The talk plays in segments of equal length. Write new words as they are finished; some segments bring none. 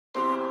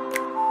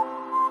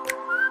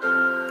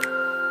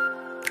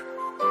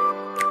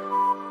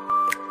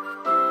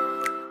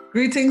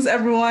Greetings,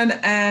 everyone,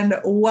 and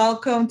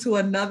welcome to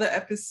another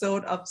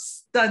episode of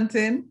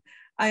Stunting.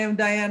 I am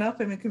Diana,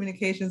 Fimi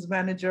Communications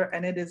Manager,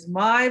 and it is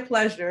my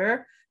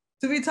pleasure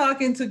to be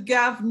talking to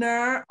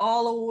Gavner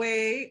all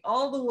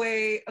the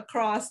way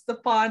across the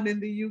pond in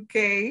the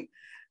UK.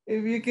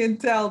 If you can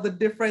tell, the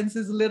difference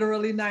is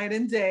literally night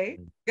and day.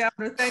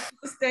 Gavner, thank you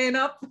for staying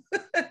up.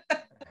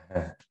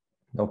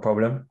 No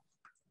problem.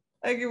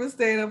 Thank you for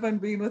staying up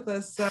and being with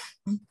us.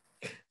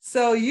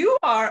 So you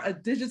are a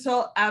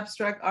digital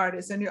abstract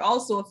artist, and you're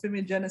also a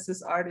Fimi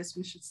Genesis artist,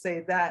 we should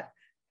say that,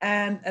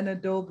 and an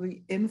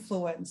Adobe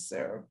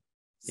influencer.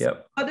 So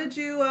Yep. how did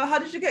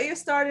you get your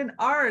start in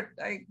art?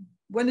 Like,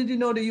 when did you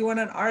know that you were an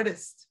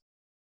artist?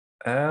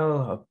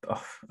 I've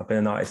been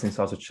an artist since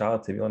I was a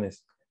child, to be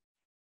honest.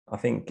 I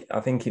think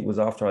it was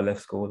after I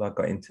left school, I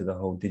got into the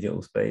whole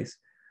digital space.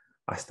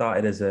 I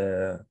started as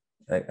a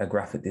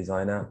graphic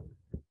designer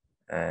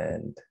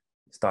and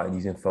started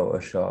using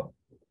Photoshop,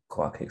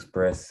 Quark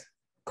Express,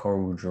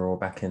 Corel Draw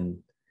back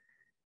in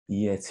the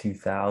year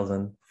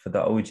 2000. For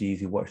the OGs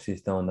who watch this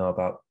don't know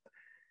about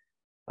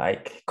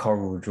like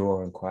Corel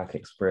Draw and Quark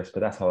Express, but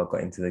that's how I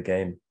got into the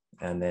game.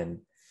 And then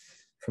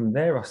from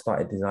there, I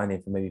started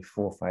designing for maybe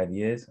 4 or 5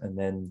 years. And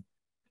then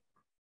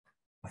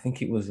I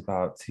think it was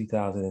about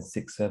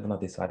 2006, 7, I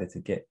decided to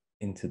get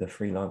into the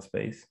freelance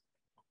space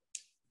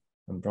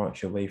and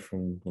branch away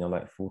from,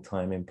 like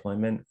full-time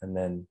employment. And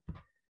then,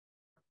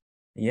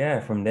 yeah,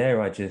 from there,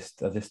 I just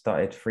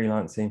started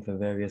freelancing for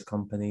various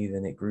companies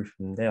and it grew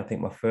from there. I think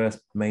my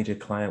first major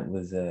client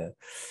was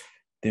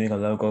doing a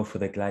logo for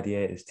the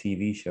Gladiators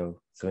TV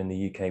show. So in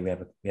the UK, we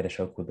had a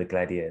show called The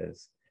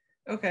Gladiators.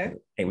 Okay.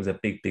 It was a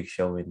big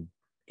show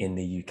in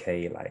the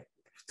UK like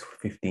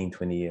 15,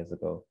 20 years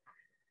ago.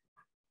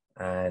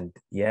 And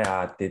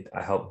yeah,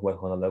 I helped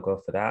work on a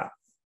logo for that.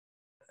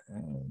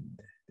 And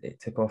it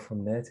took off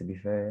from there, to be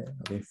fair.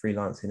 I've been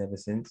freelancing ever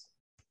since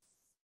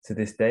to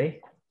this day.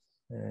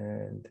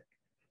 And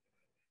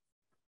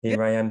Yeah,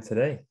 here I am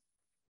today.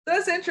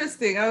 that's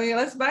interesting. I mean,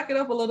 let's back it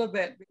up a little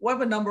bit. We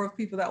have a number of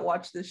people that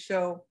watch this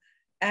show.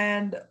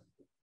 And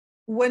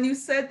when you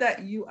said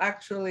that you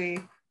actually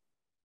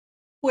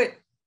quit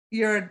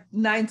your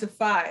 9 to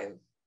 5,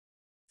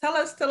 tell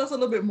us a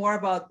little bit more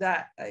about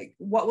that. Like,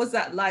 what was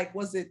that like?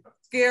 Was it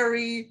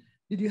scary?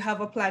 Did you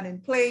have a plan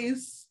in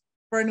place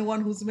for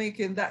anyone who's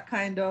making that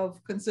kind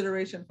of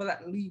consideration for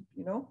that leap?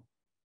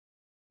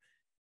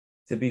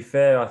 To be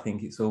fair, I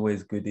think it's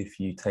always good if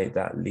you take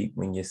that leap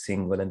when you're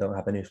single and don't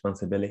have any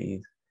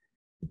responsibilities.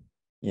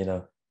 You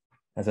know,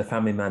 as a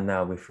family man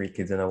now with 3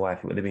 kids and a wife,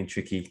 it would have been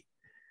tricky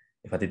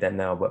if I did that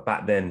now. But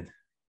back then,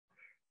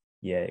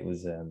 yeah, it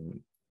was a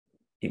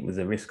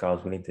risk I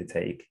was willing to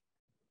take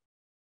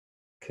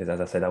because,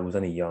 as I said, I was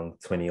only young,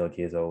 20 odd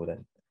years old,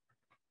 and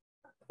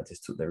I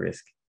just took the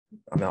risk.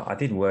 I mean, I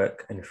did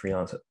work and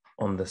freelance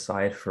on the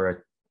side for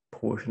a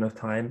portion of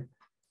time,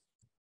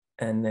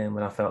 and then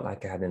when I felt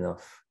like I had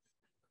enough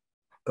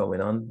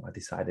going on, I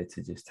decided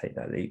to just take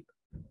that leap.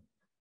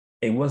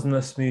 It wasn't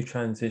a smooth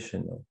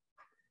transition though.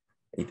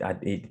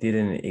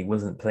 It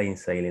wasn't plain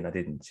sailing. I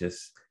didn't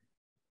just,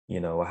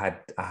 I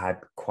had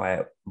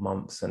quiet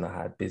months and I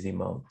had busy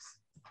months.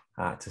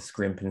 I had to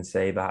scrimp and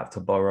save. I had to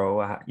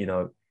borrow.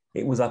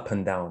 It was up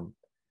and down.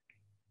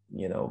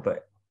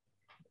 But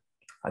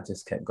I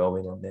just kept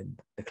going, and then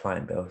the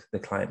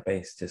client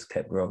base just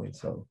kept growing.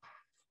 So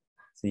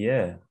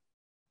yeah,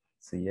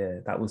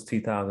 that was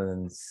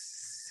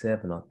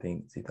 2007, I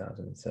think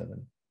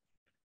 2007.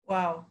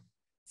 Wow.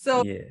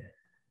 So Yeah.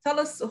 tell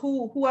us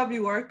who have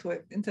you worked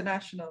with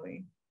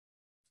internationally?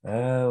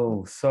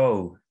 Oh,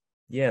 so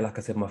yeah, like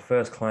I said, my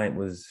first client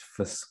was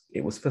for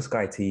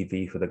Sky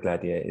TV for the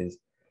Gladiators,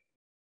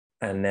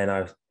 and then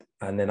I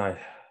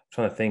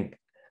trying to think.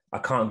 I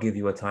can't give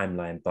you a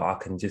timeline, but I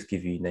can just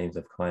give you names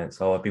of clients.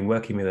 So I've been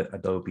working with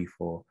Adobe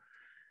for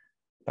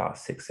about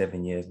 6,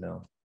 7 years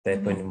now. They've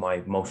Mhm. been my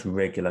most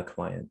regular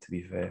client, to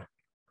be fair.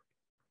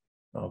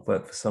 I've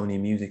worked for Sony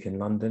Music in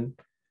London,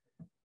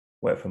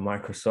 worked for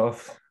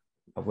Microsoft,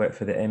 I've worked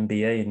for the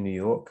NBA in New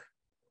York,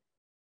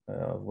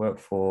 I've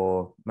worked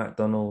for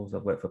McDonald's,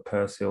 I've worked for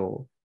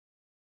Persil,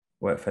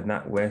 worked for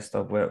NatWest,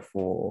 I've worked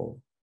for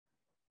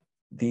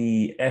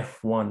the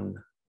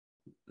F1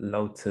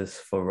 Lotus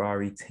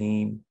Ferrari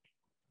team,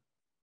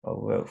 I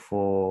worked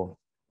for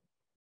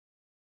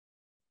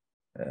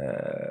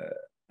uh,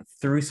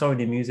 through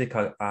Sony Music.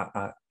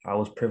 I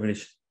was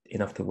privileged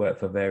enough to work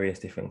for various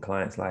different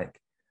clients like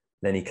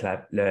Lenny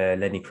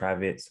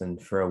Kravitz and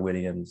Pharrell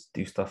Williams,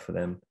 do stuff for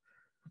them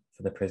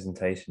for the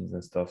presentations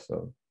and stuff.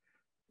 So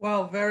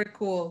Wow, very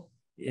cool.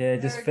 yeah,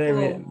 just Very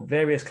various cool.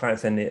 various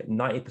clients, and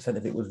 90%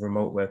 of it was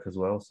remote work as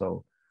well.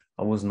 So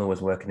I wasn't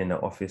always working in the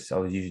office. I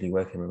was usually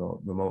working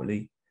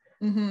remotely,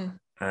 Hmm.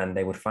 and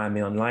they would find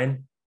me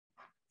online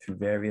through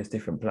various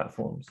different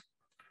platforms.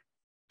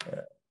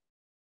 Uh,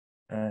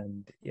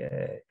 and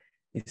yeah,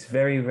 it's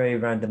very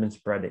random and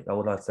sporadic.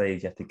 All I'd say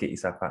is you have to get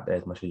yourself out there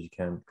as much as you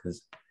can,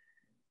 because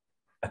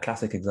a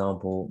classic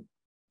example,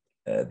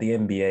 the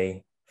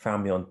NBA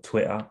found me on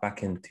Twitter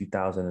back in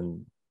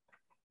 2000,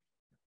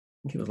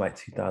 I think it was like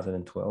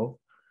 2012.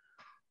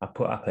 I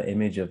put up an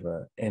image of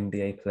an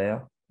NBA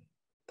player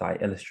that I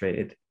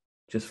illustrated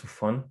just for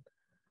fun,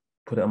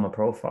 put it on my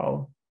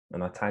profile,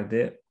 and I tagged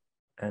it.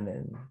 And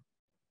then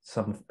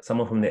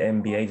someone from the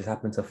NBA just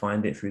happened to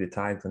find it through the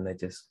tags, and they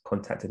just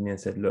contacted me and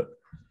said, "Look,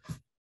 do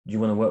you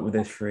want to work with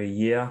us for a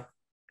year,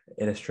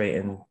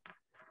 illustrating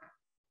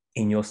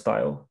in your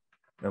style,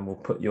 and we'll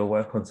put your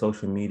work on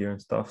social media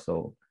and stuff."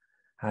 So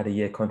I had a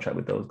year contract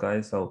with those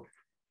guys. So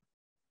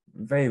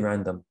very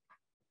random,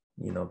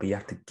 but you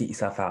have to get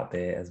yourself out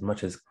there as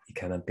much as you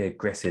can and be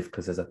aggressive,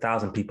 because there's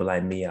 1,000 people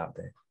like me out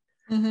there.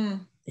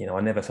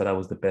 I never said I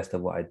was the best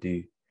at what I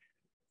do,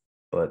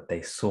 but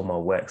they saw my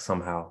work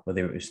somehow,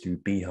 whether it was through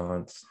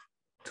Behance,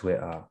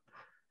 Twitter,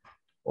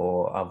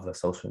 or other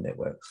social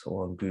networks,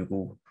 or on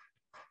Google.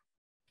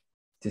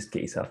 Just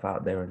get yourself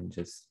out there and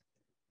just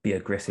be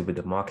aggressive with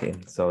the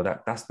marketing. So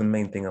that's the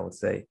main thing I would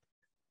say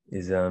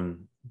is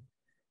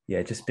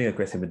just be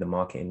aggressive with the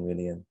marketing,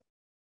 really,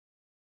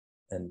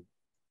 and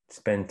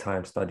spend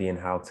time studying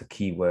how to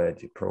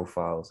keyword your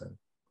profiles and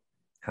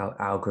how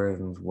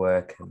algorithms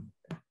work, and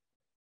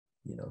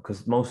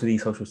because most of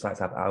these social sites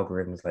have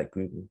algorithms like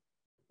Google,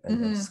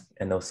 and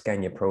they'll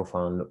scan your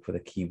profile and look for the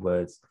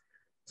keywords.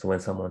 So when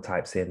someone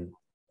types in,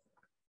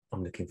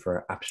 "I'm looking for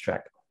an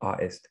abstract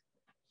artist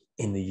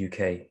in the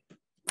UK,"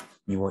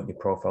 you want your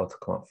profile to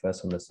come up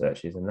first on the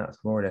searches. And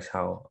that's more or less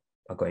how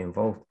I got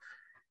involved.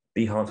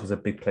 Behance was a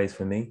big place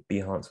for me.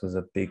 Behance was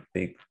a big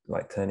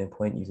like turning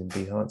point, using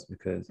Behance,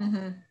 because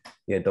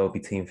the Adobe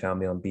team found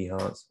me on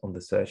Behance on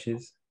the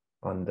searches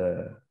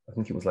under, I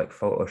think it was like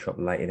Photoshop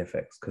lighting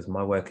effects, because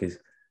my work is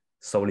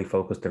solely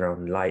focused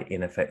around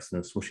lighting effects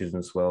and swooshes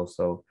and swells.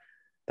 So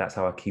that's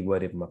how I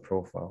keyworded my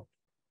profile.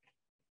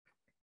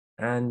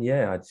 And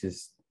I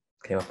just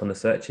came up on the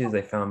searches.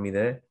 They found me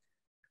there.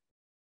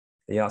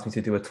 They asked me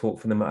to do a talk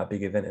for them at a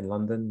big event in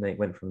London. They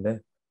went from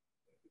there.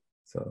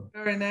 So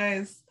very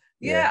nice.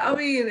 Yeah, I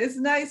mean, it's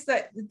nice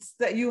that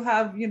you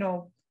have,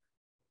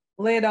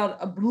 laid out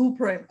a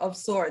blueprint of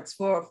sorts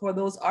for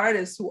those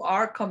artists who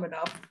are coming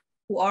up,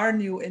 who are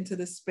new into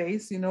the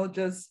space,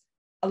 just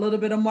a little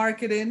bit of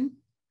marketing,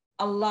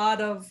 a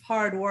lot of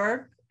hard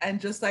work, and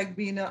just like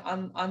being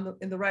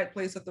in the right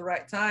place at the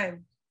right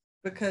time.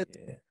 Because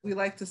we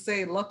like to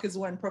say luck is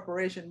when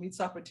preparation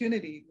meets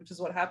opportunity, which is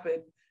what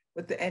happened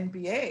with the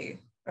NBA,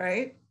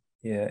 right?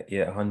 Yeah,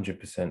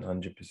 100%,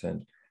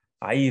 100%.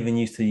 I even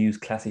used to use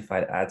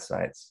classified ad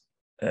sites,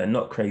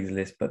 not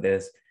Craigslist, but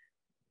there's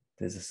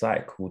a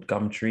site called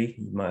Gumtree.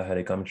 You might have heard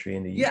of Gumtree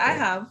in the UK. Yeah, I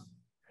have.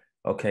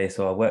 Okay,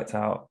 so I worked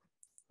out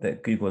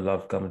that Google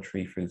loved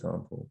Gumtree, for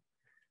example,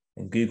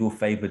 and Google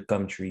favored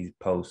Gumtree's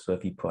posts. So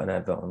if you put an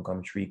advert on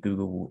Gumtree,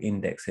 Google will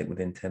index it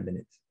within 10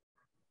 minutes.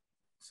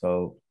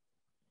 So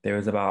there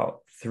was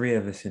about 3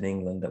 of us in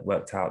England that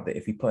worked out that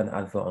if you put an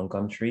advert on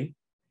Gumtree,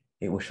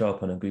 it will show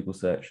up on a Google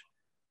search.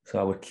 So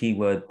I would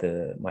keyword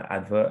my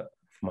advert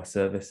for my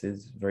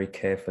services very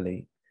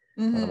carefully.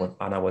 And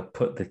I would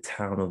put the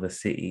town or the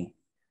city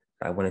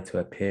that I wanted to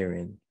appear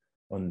in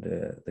on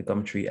the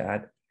Gumtree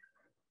ad,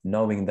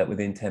 knowing that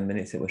within 10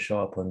 minutes it would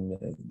show up on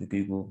the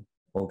Google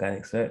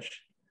organic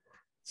search.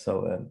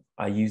 So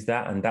I used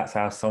that, and that's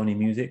how Sony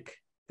Music,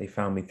 they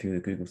found me through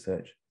the Google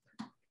search.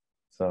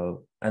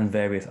 So, and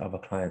various other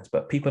clients.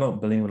 But people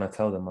don't believe when I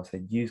tell them. I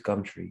say, use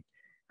Gumtree,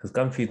 because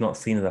Gumtree is not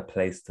seen as a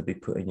place to be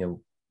putting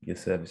your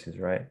services,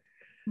 right?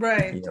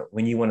 Right.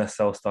 When you want to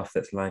sell stuff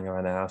that's lying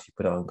around the house, you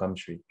put it on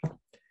Gumtree.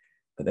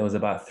 But there was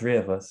about 3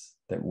 of us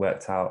that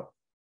worked out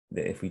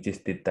that if we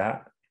just did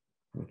that,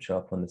 we'd show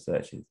up on the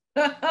searches.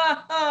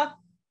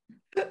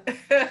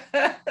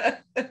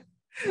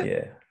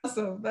 Yeah.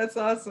 Awesome. That's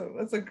awesome.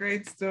 That's a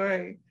great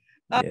story.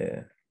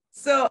 Yeah.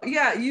 So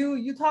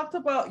you talked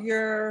about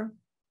your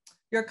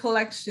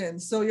collection.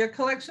 So your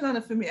collection on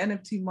the Fimi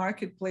NFT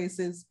marketplace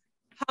is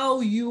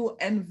how you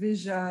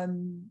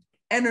envision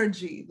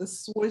energy, the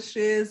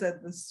swishes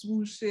and the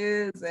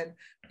swooshes. And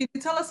can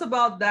you tell us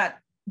about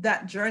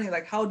that journey?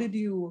 Like how did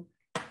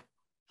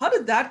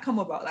that come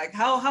about? Like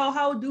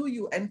how do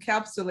you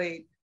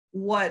encapsulate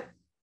what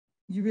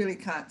you really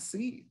can't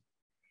see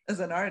as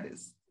an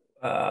artist?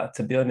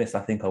 To be honest,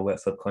 I think I work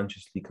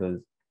subconsciously,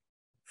 because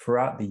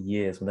throughout the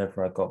years,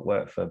 whenever I got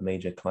work for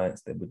major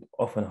clients, they would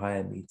often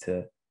hire me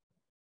to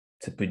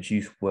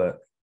produce work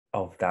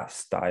of that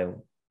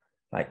style.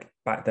 Like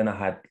back then I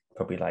had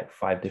probably like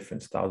 5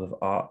 different styles of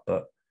art,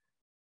 but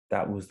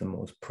that was the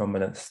most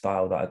prominent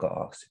style that I got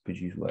asked to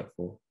produce work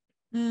for.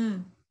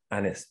 And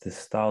it's the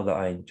style that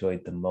I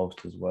enjoyed the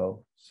most as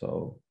well.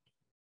 So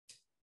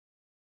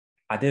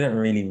I didn't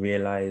really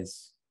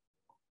realize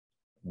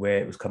where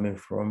it was coming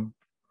from,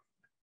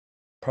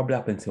 probably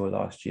up until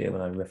last year,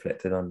 when I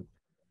reflected on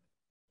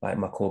like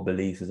my core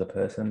beliefs as a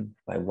person,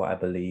 like what I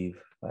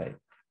believe, like,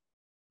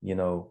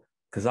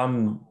 because I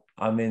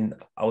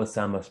would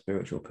say I'm a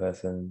spiritual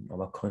person,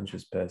 I'm a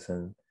conscious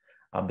person,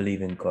 I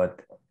believe in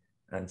God.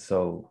 And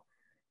so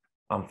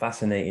I'm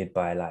fascinated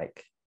by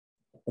like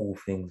all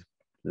things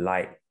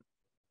light,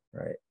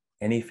 right?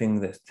 Anything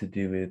that's to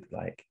do with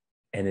like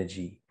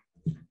energy,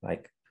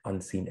 like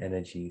unseen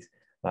energies.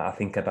 Like I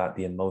think about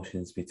the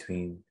emotions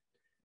between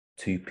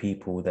to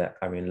people that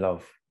are in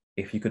love.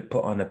 If you could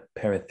put on a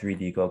pair of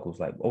 3D goggles,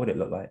 like what would it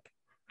look like,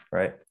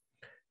 right?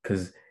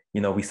 Because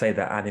we say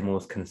that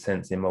animals can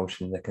sense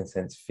emotion, they can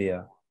sense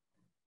fear,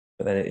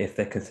 but then if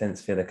they can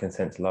sense fear, they can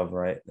sense love,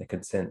 right? They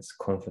can sense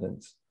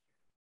confidence,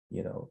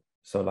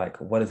 So like,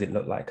 what does it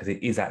look like? Because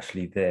it is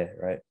actually there,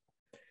 right?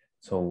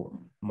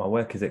 So my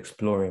work is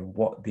exploring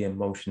what the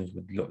emotions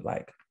would look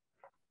like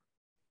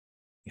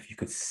if you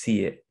could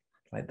see it,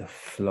 like the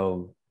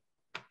flow,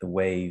 the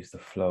waves, the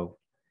flow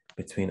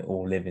between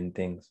all living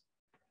things.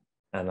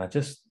 And I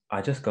just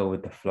go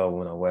with the flow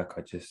when I work.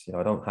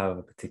 I don't have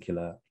a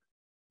particular,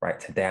 right,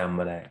 today I'm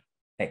gonna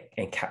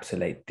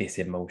encapsulate this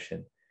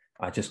emotion.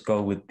 I just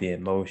go with the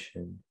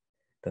emotion,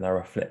 then I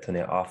reflect on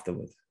it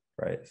afterwards,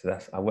 right? So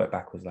I work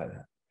backwards like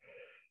that,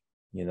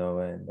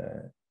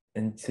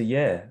 and so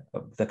yeah,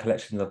 the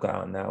collections I've got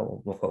out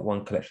now, we've got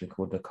one collection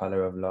called The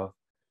Color of Love.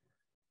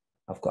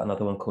 I've got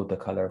another one called The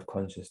Color of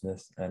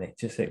Consciousness, and it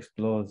just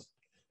explores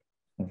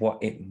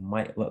what it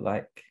might look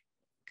like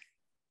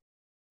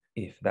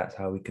if that's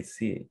how we could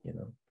see it.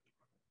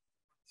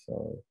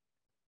 So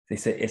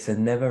it's a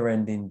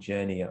never-ending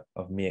journey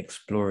of me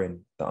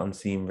exploring the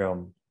unseen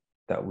realm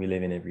that we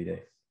live in every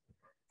day.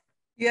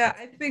 Yeah,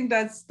 I think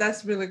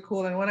that's really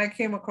cool. And when I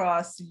came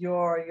across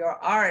your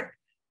art,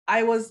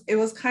 it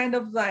was kind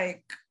of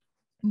like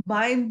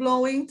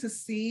mind-blowing to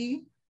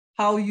see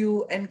how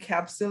you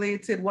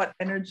encapsulated what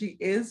energy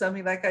is. I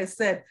mean, like I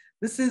said,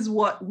 this is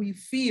what we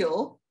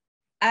feel.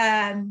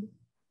 And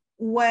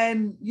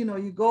when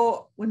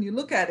when you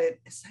look at it,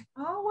 it's like,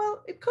 oh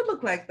well, it could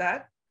look like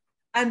that.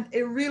 And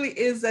it really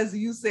is, as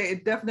you say,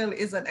 it definitely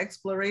is an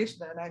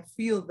exploration. And I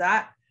feel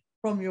that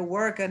from your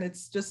work. And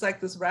it's just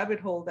like this rabbit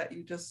hole that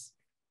you just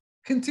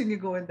continue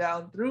going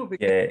down through.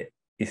 Yeah,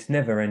 it's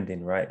never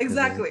ending, right?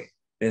 Exactly.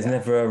 There's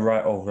never a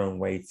right or wrong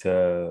way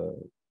to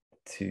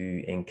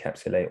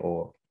encapsulate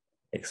or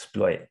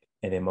exploit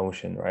an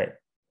emotion, right?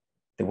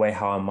 The way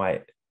how I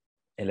might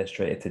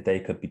illustrate it today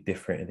could be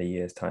different in a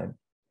year's time.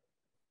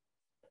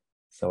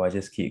 So I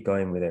just keep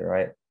going with it,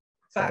 right?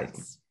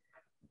 Facts.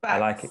 I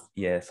like it.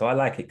 Yeah. So I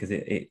like it because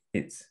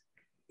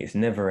it's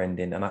never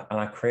ending. And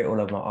I create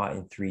all of my art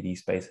in 3D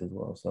space as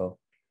well. So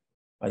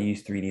I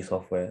use 3D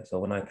software. So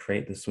when I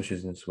create the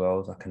swooshes and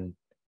swirls, I can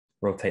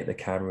rotate the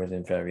cameras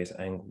in various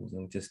angles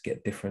and just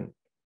get different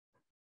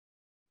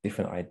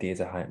ideas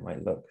of how it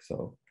might look.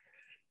 So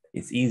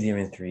it's easier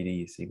in 3D,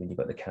 you see, when you've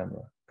got the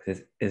camera,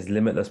 because there's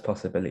limitless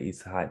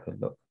possibilities to how it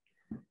could look.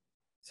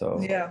 So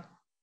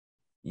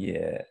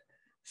yeah.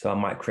 So I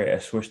might create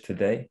a swoosh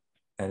today,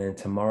 and then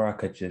tomorrow I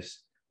could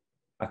just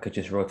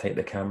rotate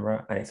the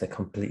camera and it's a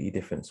completely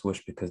different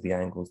swoosh because the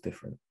angle's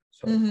different.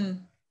 So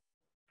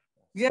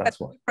yeah, that's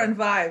what different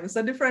vibe. It's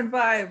a different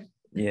vibe.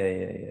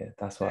 Yeah.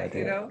 That's what I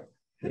do.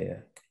 Yeah.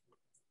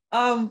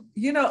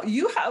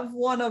 You have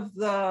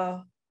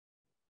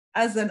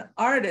as an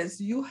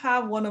artist, you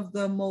have one of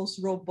the most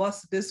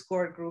robust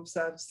Discord groups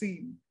I've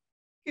seen.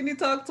 Can you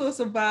talk to us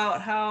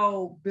about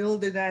how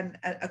building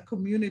a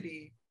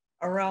community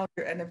around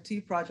your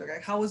NFT project,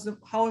 like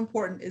how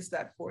important is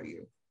that for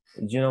you?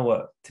 Do you know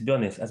what? To be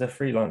honest, as a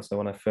freelancer,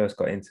 when I first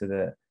got into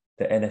the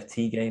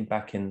NFT game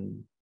back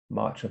in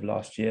March of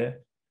last year,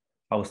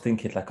 I was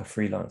thinking like a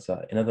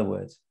freelancer. In other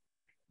words,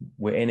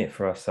 we're in it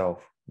for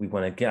ourselves. We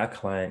want to get a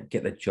client,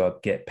 get the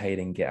job, get paid,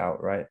 and get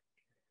out, right?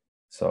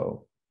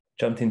 So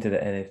jumped into the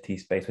NFT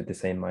space with the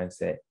same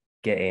mindset: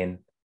 get in,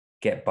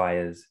 get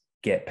buyers,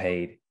 get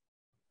paid,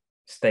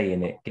 stay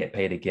in it, get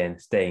paid again,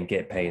 stay and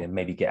get paid, and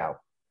maybe get out.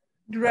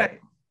 Right.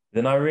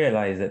 Then I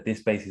realized that this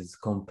space is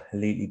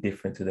completely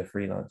different to the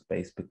freelance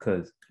space,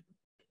 because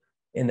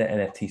in the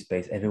NFT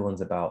space,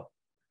 everyone's about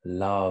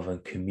love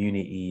and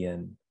community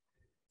and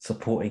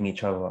supporting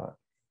each other.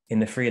 In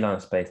the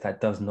freelance space,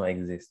 that does not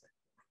exist.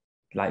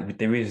 Like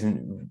there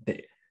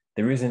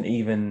isn't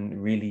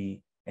even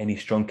really any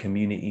strong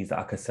communities that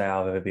I could say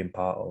I've ever been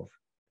part of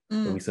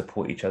where we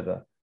support each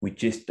other.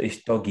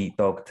 It's dog eat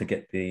dog to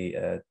get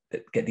the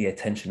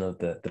attention of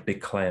the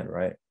big client,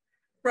 right?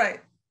 Right.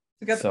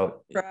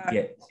 So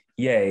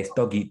yeah, it's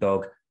dog eat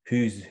dog.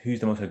 Who's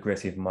the most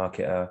aggressive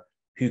marketer?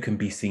 Who can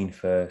be seen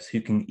first? Who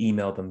can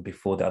email them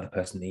before the other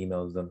person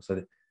emails them? So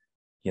that,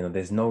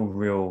 there's no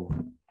real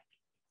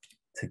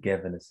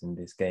togetherness in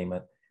this game,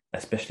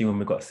 especially when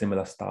we've got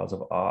similar styles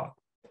of art.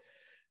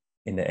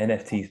 In the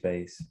NFT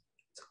space,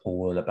 it's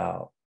all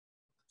about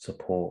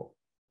support.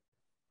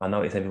 I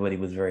noticed everybody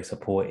was very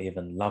supportive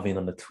and loving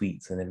on the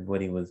tweets, and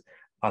and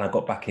I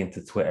got back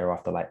into Twitter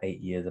after like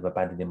 8 years of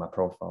abandoning my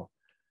profile.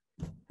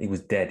 It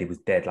was dead.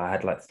 Like I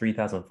had like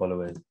 3,000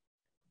 followers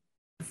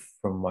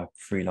from my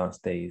freelance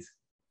days,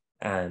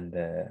 and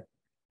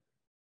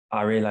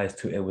I realized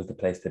Twitter was the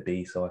place to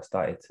be. So I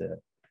started to,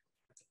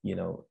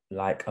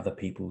 like other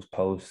people's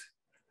posts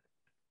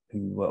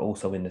who were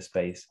also in the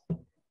space.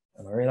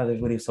 And I realized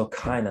everybody was so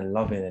kind and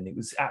loving, and it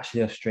was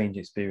actually a strange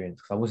experience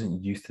because I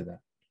wasn't used to that.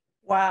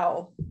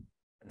 Wow.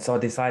 And so I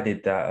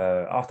decided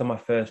that after my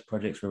first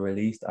projects were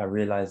released, I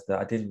realized that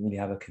I didn't really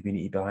have a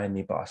community behind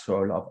me, but I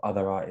saw a lot of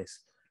other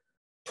artists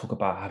talk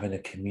about having a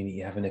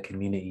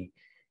community.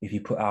 if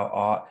you put out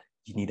art,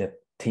 you need a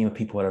team of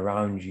people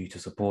around you to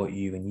support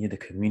you, and you need a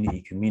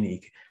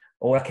community.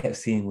 All I kept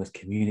seeing was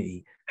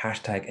community,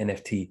 hashtag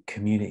NFT,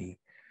 community.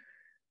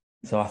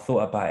 So I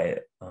thought about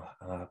it,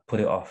 and I put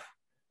it off.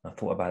 I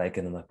thought about it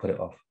again, and I put it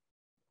off.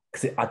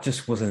 Because I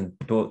just wasn't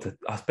built to,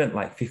 I spent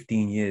like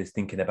 15 years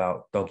thinking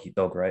about dog eat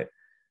dog, right?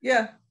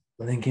 Yeah.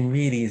 I'm thinking,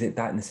 really, is it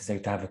that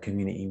necessary to have a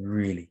community?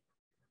 Really?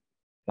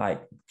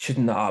 Like,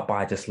 shouldn't the art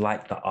buyer just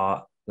like the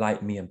art,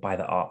 like me, and buy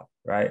the art,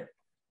 right?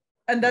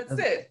 And that's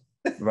it.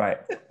 Right.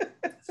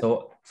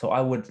 So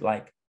I would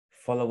like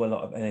follow a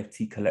lot of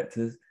NFT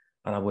collectors,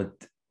 and I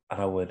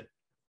would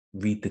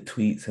read the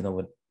tweets, and I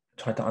would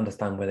try to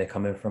understand where they're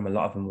coming from. A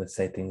lot of them would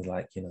say things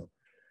like,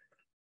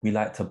 we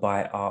like to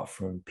buy art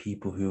from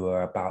people who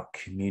are about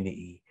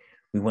community.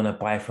 We want to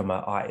buy from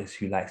an artist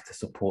who likes to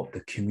support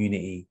the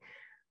community.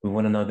 We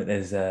want to know that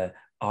there's a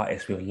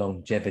artist with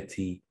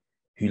longevity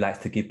who likes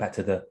to give back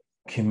to the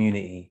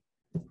community.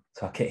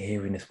 So I kept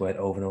hearing this word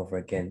over and over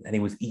again, and it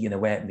was eating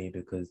away at me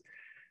because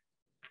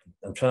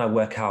I'm trying to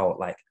work out,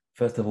 like,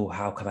 first of all,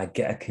 how can I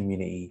get a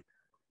community,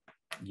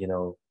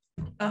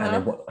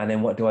 and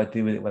then what do I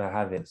do with it when I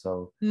have it?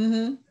 So,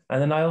 and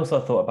then I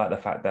also thought about the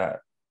fact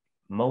that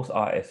most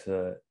artists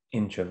are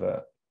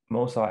introvert.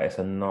 Most artists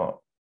are not,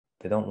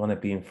 they don't want to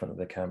be in front of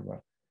the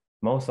camera.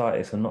 Most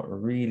artists are not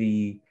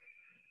really,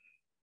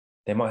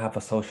 they might have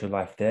a social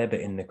life there, but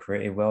in the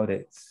creative world,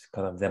 it's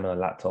kind of them on a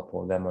laptop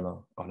or them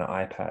on an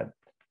iPad.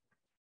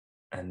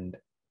 And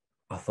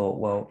I thought,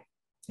 well,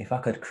 if I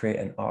could create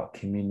an art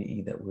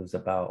community that was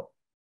about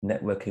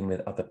networking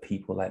with other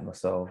people like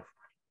myself,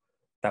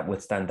 that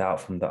would stand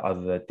out from the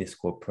other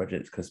Discord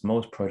projects, because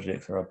most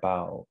projects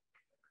are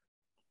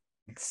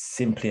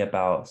simply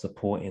about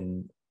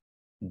supporting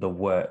the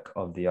work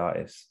of the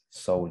artist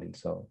solely.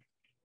 So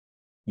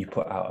you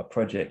put out a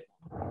project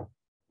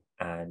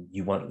and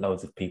you want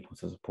loads of people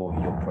to support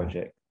your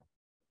project,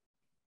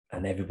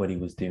 and everybody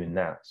was doing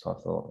that. So I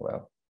thought,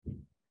 well,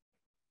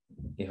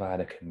 if I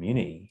had a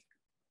community,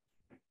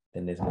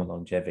 then there's more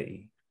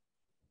longevity,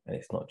 and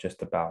it's not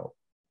just about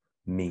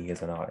me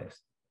as an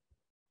artist.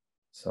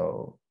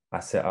 So I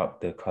set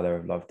up the Color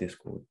of Love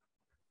Discord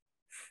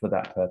for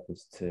that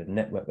purpose, to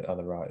network with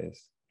other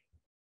artists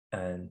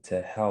and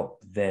to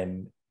help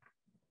them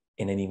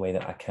in any way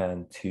that I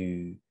can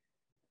to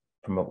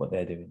promote what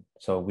they're doing.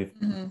 So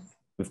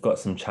we've got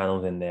some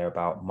channels in there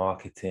about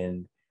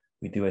marketing.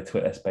 We do a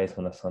Twitter space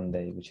on a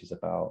Sunday, which is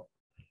about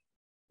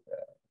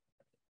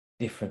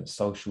different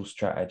social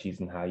strategies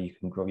and how you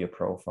can grow your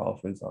profile,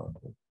 for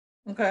example.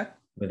 Okay.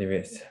 Whether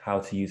it's how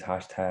to use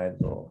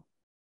hashtags or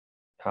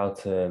how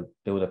to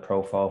build a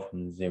profile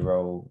from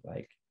zero.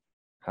 Like,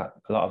 a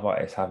lot of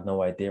artists have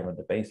no idea on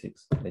the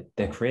basics.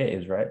 They're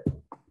creatives, right?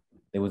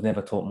 They was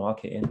never taught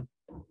marketing.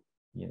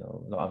 A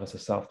lot of us are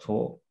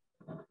self-taught.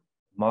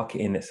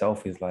 Marketing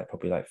itself is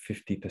probably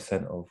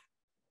 50% of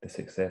the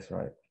success,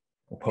 right?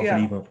 Or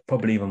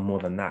probably even more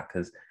than that,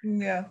 because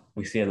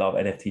we see a lot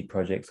of NFT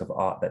projects of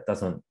art that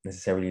doesn't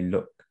necessarily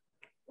look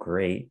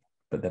great,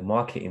 but the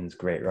marketing's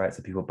great, right?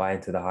 So people buy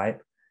into the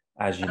hype,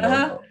 as you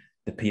know,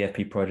 the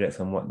PFP projects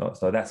and whatnot.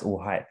 So that's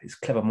all hype. It's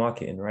clever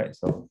marketing, right?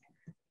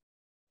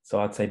 So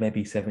I'd say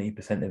maybe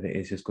 70% of it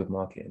is just good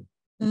marketing.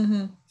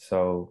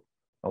 So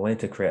I wanted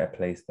to create a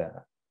place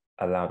that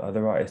allowed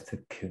other artists to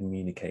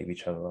communicate with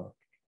each other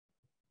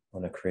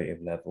on a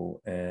creative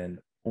level, and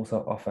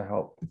also offer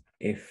help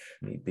if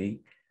need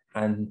be,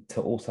 and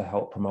to also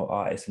help promote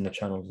artists in the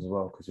channels as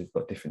well, because we've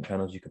got different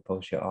channels you can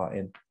post your art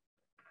in.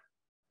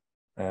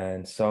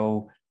 And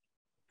so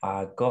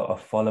I got a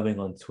following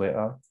on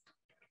Twitter,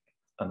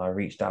 and I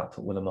reached out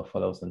to all of my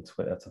followers on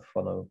Twitter to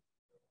follow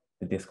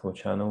the Discord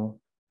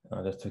channel, and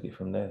I just took it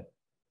from there.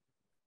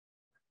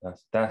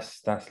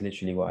 That's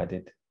literally what I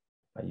did.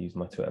 I used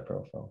my Twitter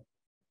profile.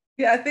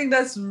 Yeah, I think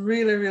that's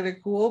really, really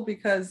cool,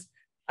 because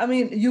I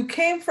mean, you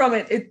came from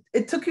it.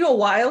 It took you a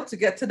while to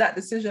get to that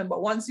decision,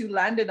 but once you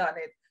landed on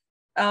it,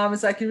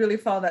 it's like you really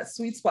found that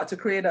sweet spot to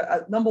create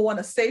a number one,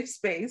 a safe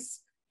space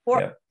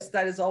for us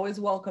that is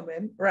always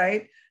welcoming,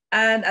 right?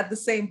 And at the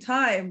same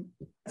time,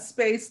 a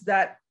space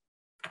that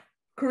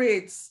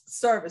creates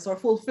service or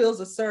fulfills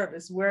a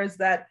service, whereas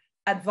that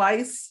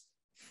advice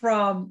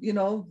from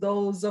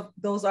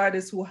those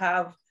artists who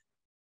have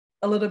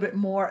a little bit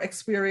more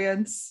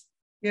experience,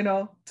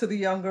 to the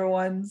younger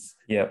ones.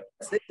 Yeah.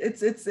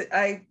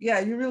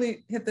 You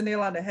really hit the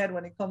nail on the head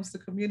when it comes to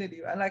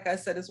community. And like I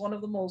said, it's one of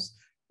the most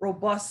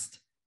robust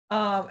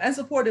and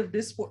supportive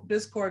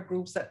Discord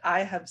groups that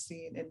I have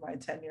seen in my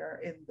tenure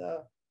in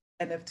the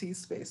NFT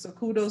space. So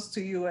kudos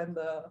to you and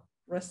the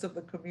rest of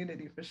the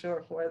community for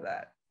sure for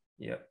that.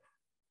 Yeah.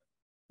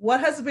 What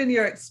has been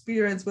your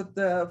experience with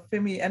the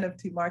Fimi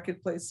NFT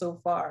marketplace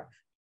so far?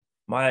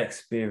 My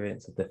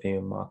experience of the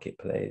Fimi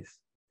marketplace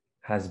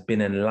has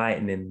been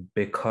enlightening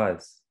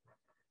because,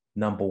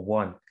 number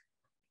one,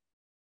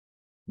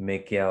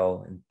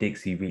 Miguel and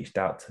Dixie reached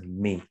out to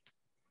me,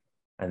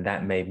 and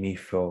that made me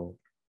feel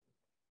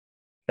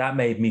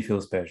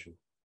special.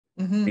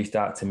 Reached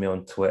out to me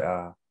on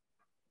Twitter.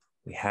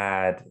 We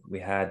had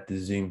the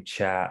Zoom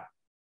chat.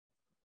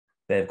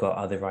 They've got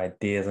other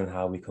ideas on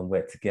how we can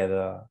work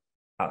together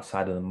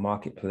outside of the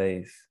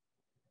marketplace.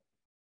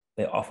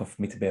 They offer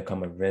for me to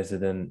become a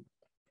resident.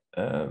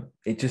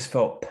 It just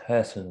felt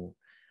personal.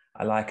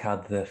 I like how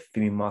the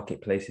Fimi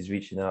marketplace is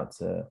reaching out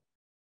to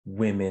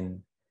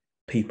women,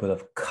 people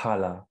of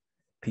color,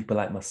 people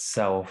like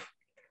myself,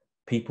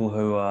 people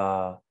who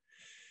are,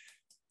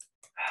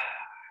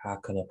 how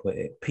can I put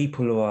it?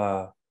 People who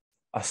are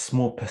a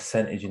small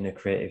percentage in the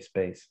creative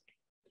space.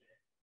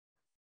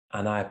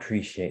 And I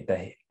appreciate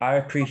that. I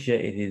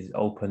appreciated his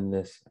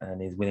openness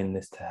and his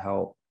willingness to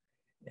help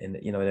in,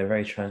 in a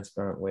very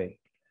transparent way.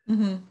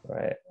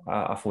 Right.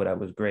 I thought that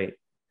was great.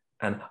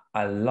 And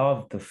I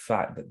love the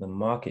fact that the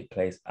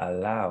marketplace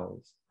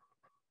allows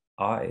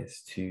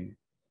artists to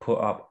put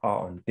up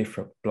art on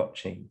different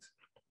blockchains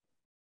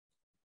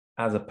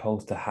as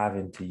opposed to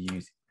having to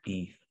use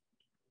ETH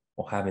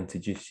or having to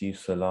just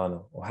use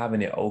Solana or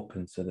having it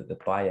open so that the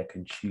buyer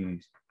can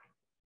choose.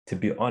 To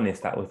be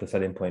honest, that was the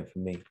selling point for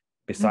me,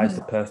 besides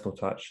the personal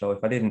touch. So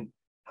if I didn't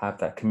have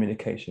that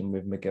communication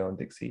with Miguel and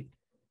Dixie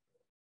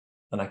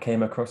and I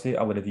came across it,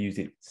 I would have used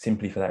it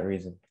simply for that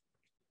reason.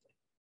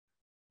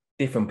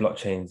 Different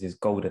blockchains is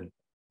golden.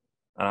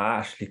 And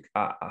I'm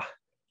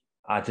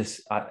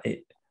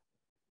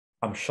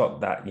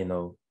shocked that,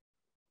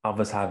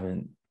 others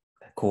haven't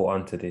caught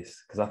on to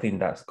this, because I think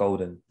that's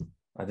golden.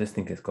 I just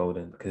think it's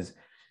golden because,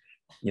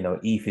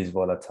 ETH is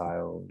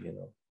volatile,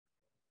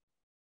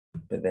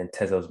 but then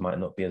Tezos might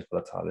not be as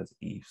volatile as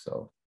ETH.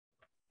 So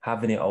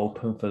having it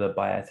open for the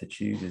buyer to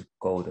choose is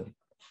golden.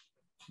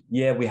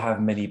 Yeah, we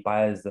have many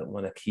buyers that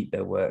want to keep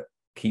their work,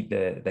 keep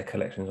their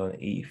collections on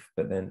ETH,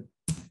 but then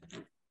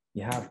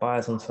you have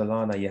buyers on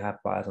Solana, you have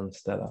buyers on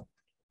Stellar.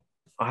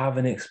 I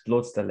haven't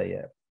explored Stellar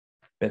yet,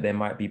 but there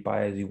might be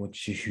buyers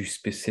who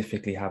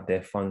specifically have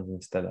their funds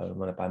in Stellar and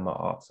want to buy my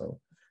art. So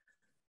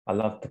I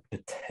love the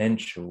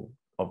potential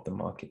of the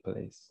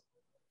marketplace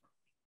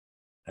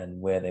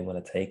and where they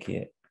want to take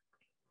it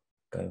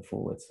going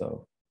forward.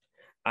 So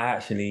I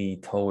actually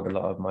told a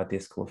lot of my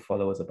Discord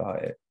followers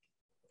about it,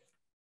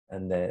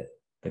 and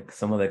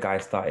some of the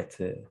guys started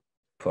to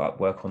put up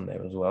work on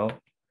there as well.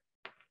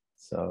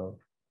 So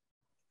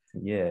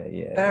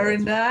yeah. Very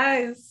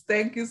nice.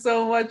 Thank you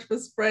so much for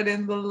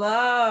spreading the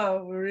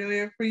love. We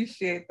really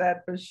appreciate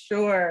that for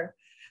sure.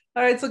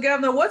 All right, so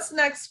Gavner, what's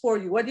next for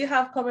you? What do you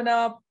have coming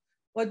up?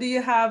 What do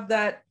you have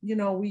that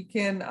we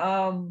can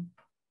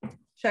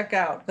check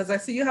out? Because I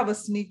see you have a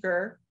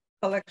sneaker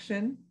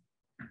collection.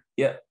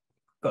 Yeah,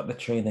 got the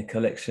trainer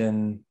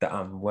collection that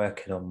I'm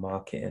working on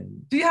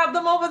marketing. Do you have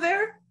them over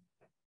there?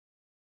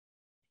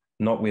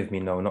 Not with me,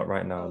 no, not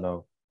right now,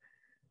 no.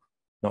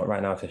 Not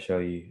right now to show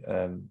you.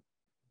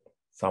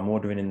 So I'm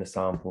ordering in the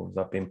samples.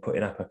 I've been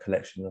putting up a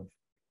collection of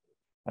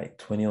like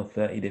 20 or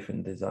 30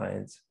 different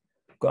designs.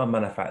 Got a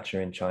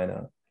manufacturer in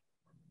China.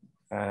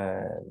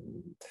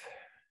 And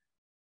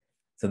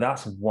so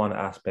that's one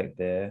aspect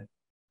there.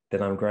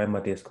 Then I'm growing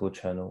my Discord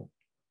channel.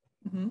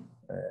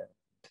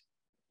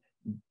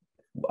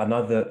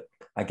 Another,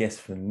 I guess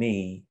for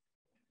me,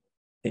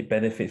 it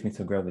benefits me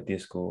to grow the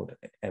Discord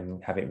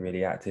and have it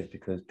really active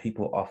because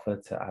people offer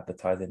to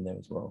advertise in there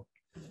as well.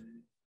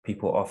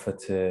 People offer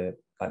to,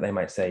 like they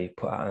might say,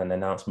 put out an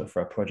announcement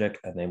for a project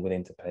and they're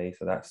willing to pay.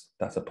 So that's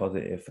a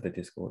positive for the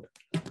Discord.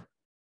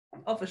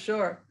 Oh, for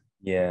sure.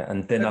 Yeah,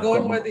 and then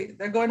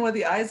they're going where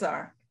the eyes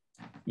are.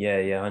 Yeah,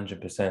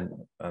 100%.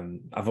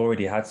 I've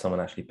already had someone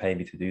actually pay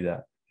me to do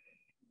that.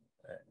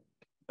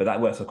 But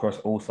that works across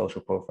all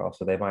social profiles.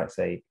 So they might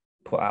say,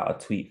 put out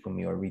a tweet for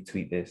me or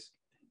retweet this,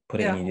 put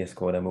it in your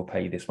Discord and we'll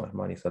pay you this much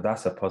money. So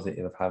that's a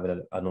positive of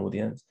having an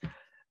audience.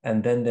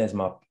 And then there's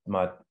my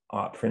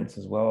art prints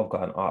as well. I've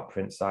got an art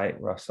print site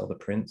where I sell the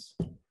prints,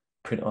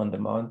 print on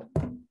demand.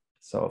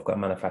 So I've got a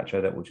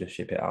manufacturer that will just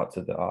ship it out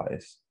to the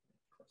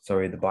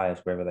the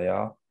buyers, wherever they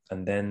are.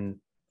 And then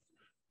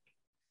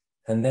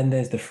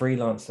there's the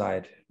freelance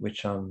side,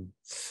 which I'm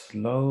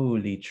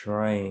slowly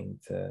trying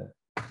to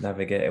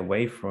navigate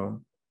away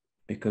from,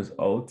 because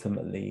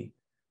ultimately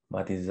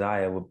my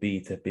desire would be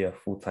to be a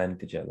full-time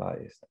digital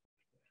artist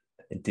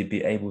and to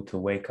be able to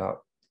wake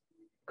up,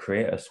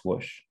 create a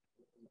swoosh,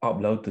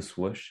 upload the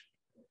swoosh,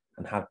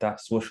 and have that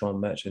swoosh on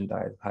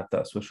merchandise, have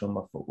that swoosh on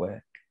my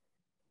footwear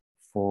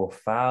for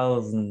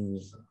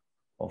thousands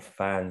of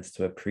fans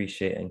to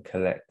appreciate and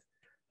collect.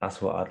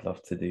 That's what I'd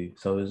love to do.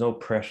 So there's no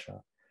pressure.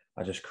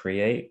 I just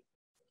create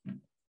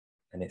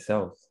and it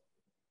sells.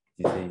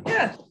 You see?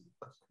 Yeah.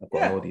 I've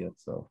got an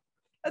audience. So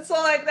that's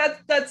all, like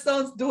that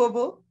sounds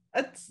doable.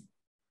 That's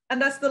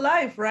the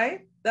life,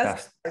 right?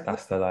 That's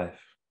the life.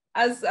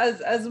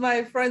 As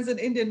my friends in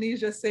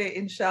Indonesia say,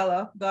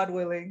 inshallah, God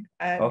willing.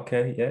 And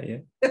okay,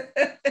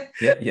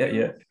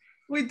 yeah.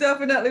 We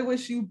definitely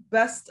wish you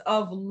best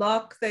of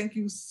luck. Thank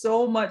you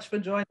so much for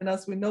joining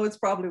us. We know it's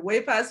probably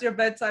way past your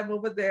bedtime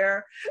over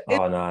there.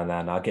 Oh, no.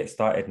 I'll get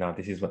started now.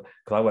 This is what,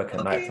 because I work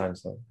at nighttime.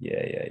 So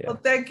yeah. Well,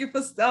 thank you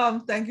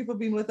for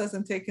being with us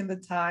and taking the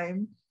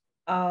time.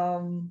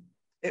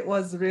 It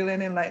was really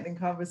an enlightening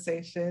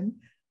conversation.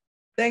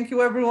 Thank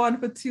you everyone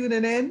for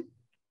tuning in.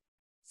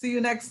 See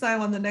you next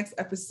time on the next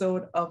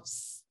episode of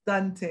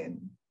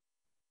stunting.